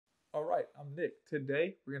All right, I'm Nick.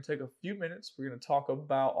 Today, we're going to take a few minutes. We're going to talk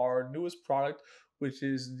about our newest product, which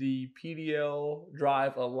is the PDL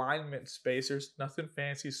drive alignment spacers. Nothing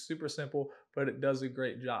fancy, super simple, but it does a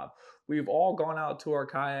great job. We've all gone out to our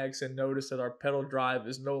kayaks and noticed that our pedal drive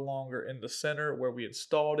is no longer in the center where we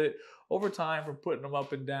installed it. Over time, from putting them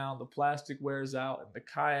up and down, the plastic wears out and the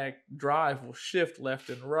kayak drive will shift left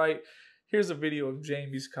and right. Here's a video of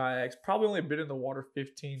Jamie's kayaks. Probably only been in the water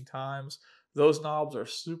 15 times. Those knobs are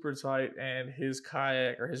super tight and his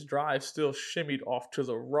kayak or his drive still shimmied off to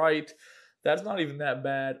the right. That's not even that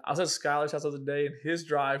bad. I was at Skylar's house the other day and his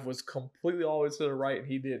drive was completely all the way to the right and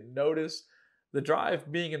he didn't notice. The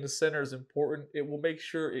drive being in the center is important. It will make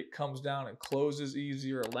sure it comes down and closes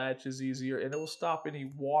easier, latches easier, and it will stop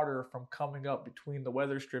any water from coming up between the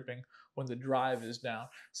weather stripping when the drive is down.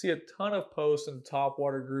 See a ton of posts in the top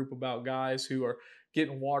water group about guys who are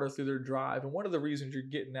getting water through their drive. And one of the reasons you're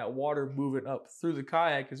getting that water moving up through the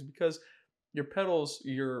kayak is because your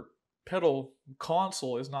pedal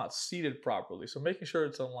console is not seated properly. So making sure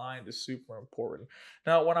it's aligned is super important.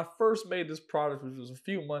 Now, when I first made this product, which was a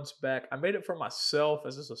few months back, I made it for myself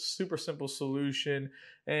as just a super simple solution.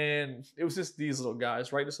 And it was just these little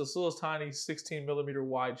guys, right? Just this little tiny 16 millimeter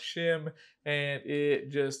wide shim. And it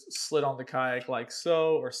just slid on the kayak like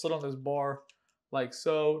so, or slid on this bar like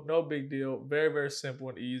so. No big deal. Very, very simple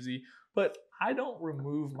and easy. But I don't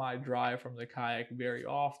remove my drive from the kayak very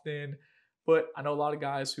often. But I know a lot of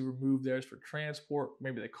guys who remove theirs for transport.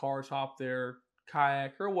 Maybe the car top their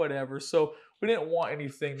kayak or whatever. So we didn't want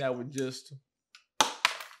anything that would just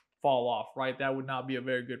fall off, right? That would not be a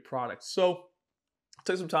very good product. So I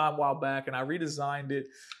took some time a while back and I redesigned it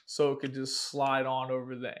so it could just slide on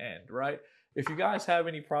over the end, right? If you guys have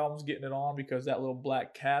any problems getting it on because that little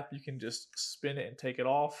black cap, you can just spin it and take it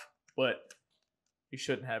off, but you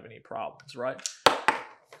shouldn't have any problems, right?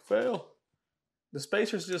 Fail. The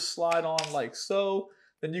spacers just slide on like so.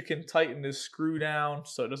 Then you can tighten this screw down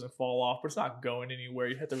so it doesn't fall off, but it's not going anywhere.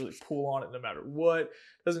 You have to really pull on it no matter what. It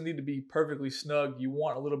doesn't need to be perfectly snug. You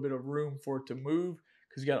want a little bit of room for it to move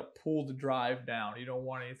because you got to pull the drive down. You don't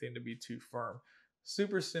want anything to be too firm.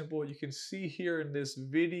 Super simple. You can see here in this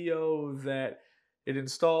video that it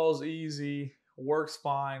installs easy, works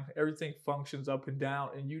fine, everything functions up and down,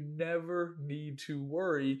 and you never need to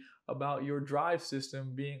worry about your drive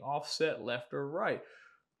system being offset left or right.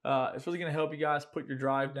 It's really going to help you guys put your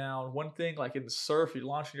drive down. One thing, like in the surf, you're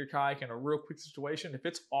launching your kayak in a real quick situation. If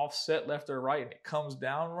it's offset left or right and it comes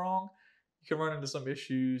down wrong, you can run into some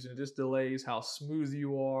issues and it just delays how smooth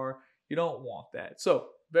you are. You don't want that. So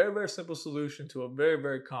very, very simple solution to a very,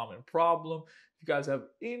 very common problem. If you guys have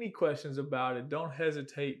any questions about it, don't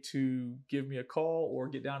hesitate to give me a call or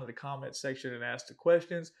get down to the comment section and ask the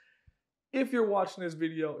questions. If you're watching this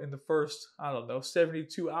video in the first,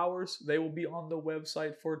 72 hours, they will be on the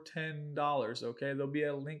website for $10, okay? There'll be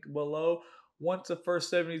a link below. Once the first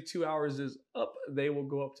 72 hours is up, they will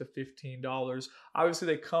go up to $15. Obviously,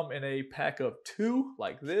 they come in a pack of 2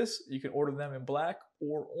 like this. You can order them in black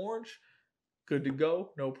or orange. Good to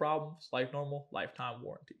go, no problems, like normal, lifetime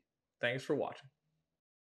warranty. Thanks for watching.